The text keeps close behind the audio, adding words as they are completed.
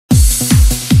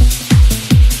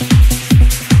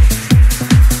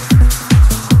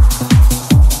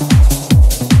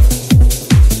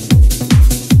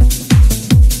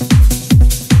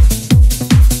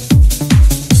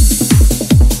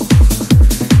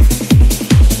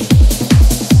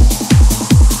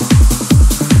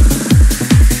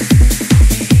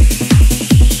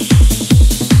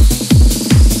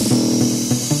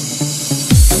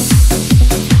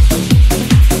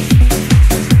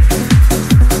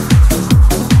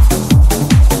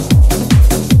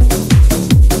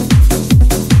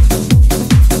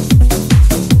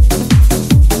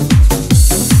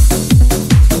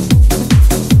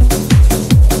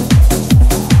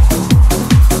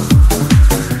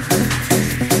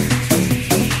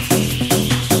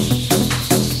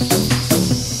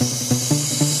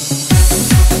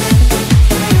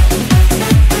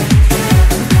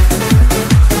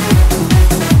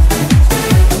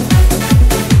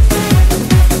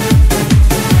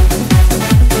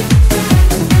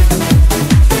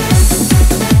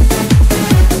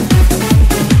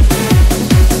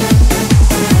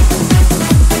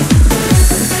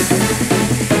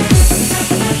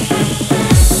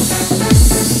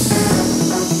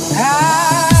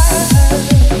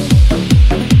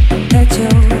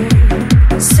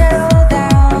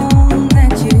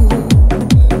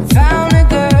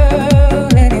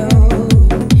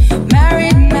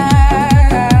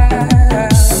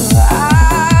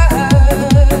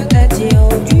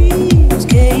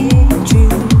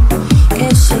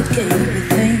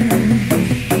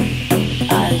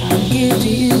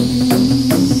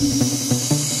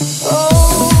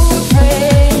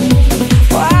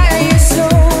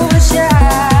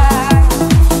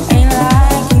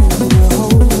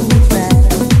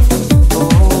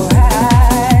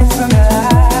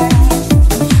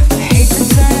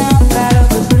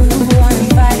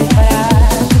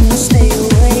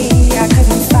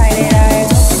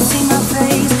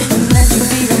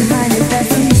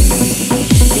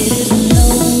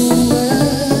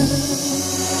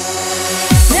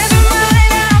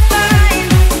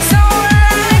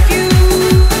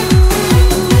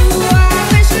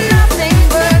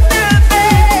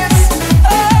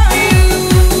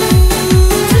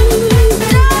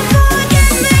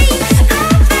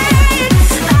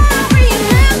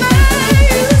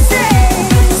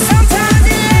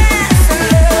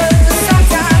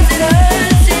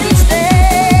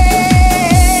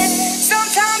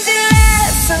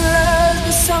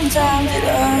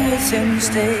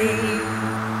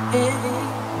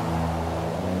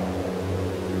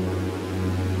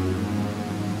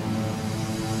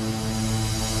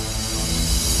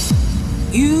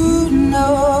You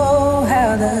know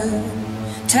how the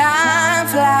time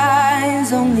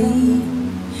flies. Only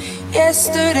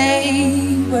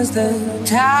yesterday was the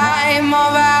time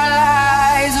of our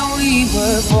lives. We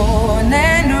were born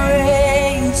and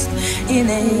raised in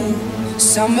a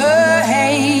summer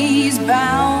haze,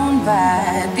 bound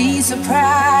by the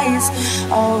surprise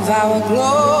of our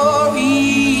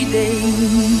glory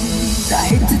days. I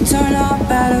hate to turn up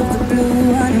out of the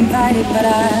blue uninvited, but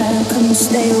I couldn't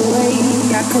stay away.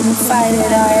 I couldn't fight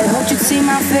it. I had hoped you'd see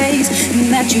my face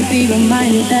and that you'd be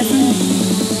reminded that for me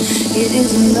it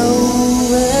isn't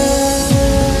over.